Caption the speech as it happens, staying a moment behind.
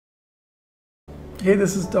Hey,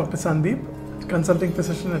 this is Dr. Sandeep, consulting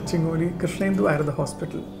physician at Chingoli Krishnendu Ayurveda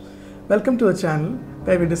Hospital. Welcome to the channel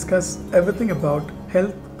where we discuss everything about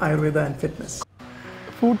health, Ayurveda and fitness.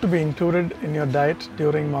 Food to be included in your diet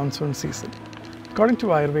during monsoon season. According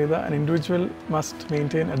to Ayurveda, an individual must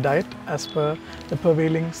maintain a diet as per the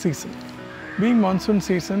prevailing season. Being monsoon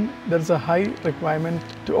season, there is a high requirement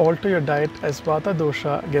to alter your diet as Vata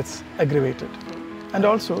dosha gets aggravated. And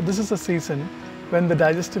also, this is a season when the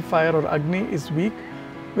digestive fire or Agni is weak,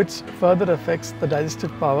 which further affects the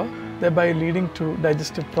digestive power, thereby leading to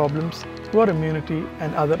digestive problems, poor immunity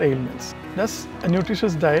and other ailments. Thus, a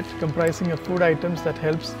nutritious diet comprising of food items that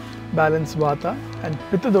helps balance Vata and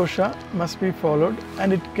Pitta dosha must be followed,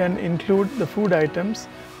 and it can include the food items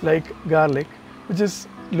like garlic, which is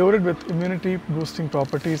loaded with immunity boosting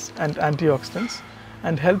properties and antioxidants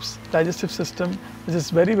and helps digestive system, which is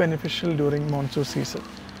very beneficial during monsoon season.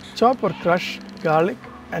 Chop or crush garlic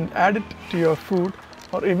and add it to your food,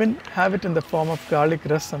 or even have it in the form of garlic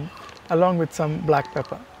rasam along with some black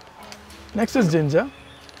pepper. Next is ginger,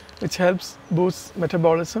 which helps boost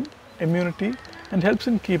metabolism, immunity and helps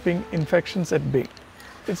in keeping infections at bay.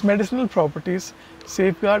 Its medicinal properties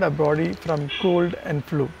safeguard our body from cold and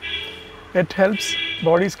flu. It helps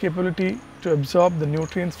body's capability to absorb the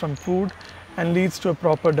nutrients from food and leads to a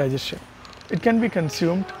proper digestion. It can be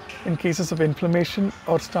consumed in cases of inflammation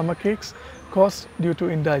or stomach aches caused due to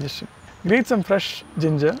indigestion. Grate some fresh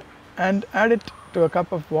ginger and add it to a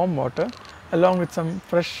cup of warm water along with some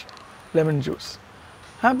fresh lemon juice.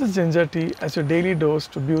 Have this ginger tea as your daily dose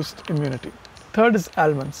to boost immunity. Third is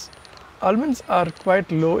almonds. Almonds are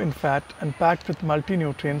quite low in fat and packed with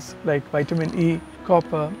multi-nutrients like vitamin E,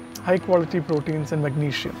 copper, high quality proteins and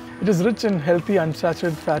magnesium. It is rich in healthy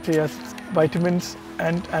unsaturated fatty acids, vitamins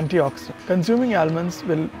and antioxidants. Consuming almonds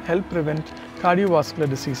will help prevent cardiovascular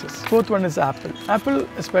diseases. Fourth one is apple. Apple,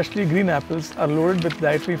 especially green apples, are loaded with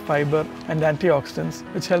dietary fiber and antioxidants,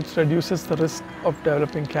 which helps reduces the risk of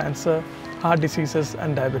developing cancer, heart diseases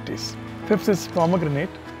and diabetes. Fifth is pomegranate.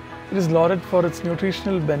 It is lauded for its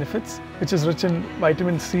nutritional benefits, which is rich in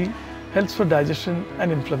vitamin C, helps for digestion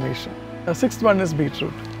and inflammation. The sixth one is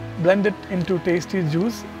beetroot. Blend it into tasty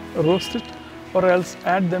juice, roast it, or else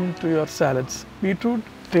add them to your salads. Beetroot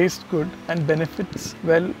tastes good and benefits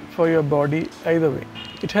well for your body either way.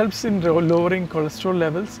 It helps in lowering cholesterol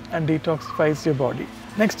levels and detoxifies your body.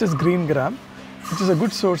 Next is green gram, which is a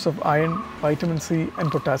good source of iron, vitamin C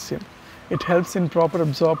and potassium. It helps in proper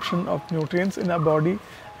absorption of nutrients in our body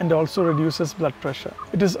and also reduces blood pressure.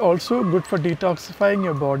 It is also good for detoxifying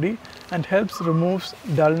your body and helps remove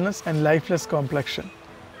dullness and lifeless complexion.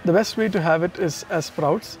 The best way to have it is as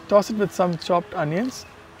sprouts. Toss it with some chopped onions,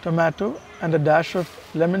 tomato and a dash of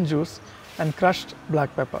lemon juice and crushed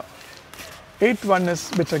black pepper. Eighth one is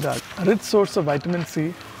bitter gourd. A rich source of vitamin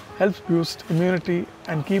C, helps boost immunity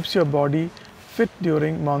and keeps your body fit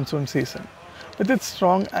during monsoon season. With its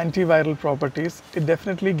strong antiviral properties, it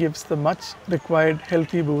definitely gives the much required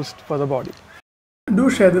healthy boost for the body. Do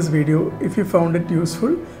share this video if you found it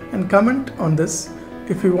useful and comment on this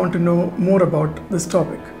if you want to know more about this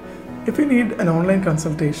topic. If you need an online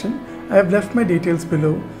consultation, I have left my details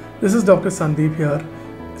below. This is Dr. Sandeep here.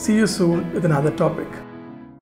 See you soon with another topic.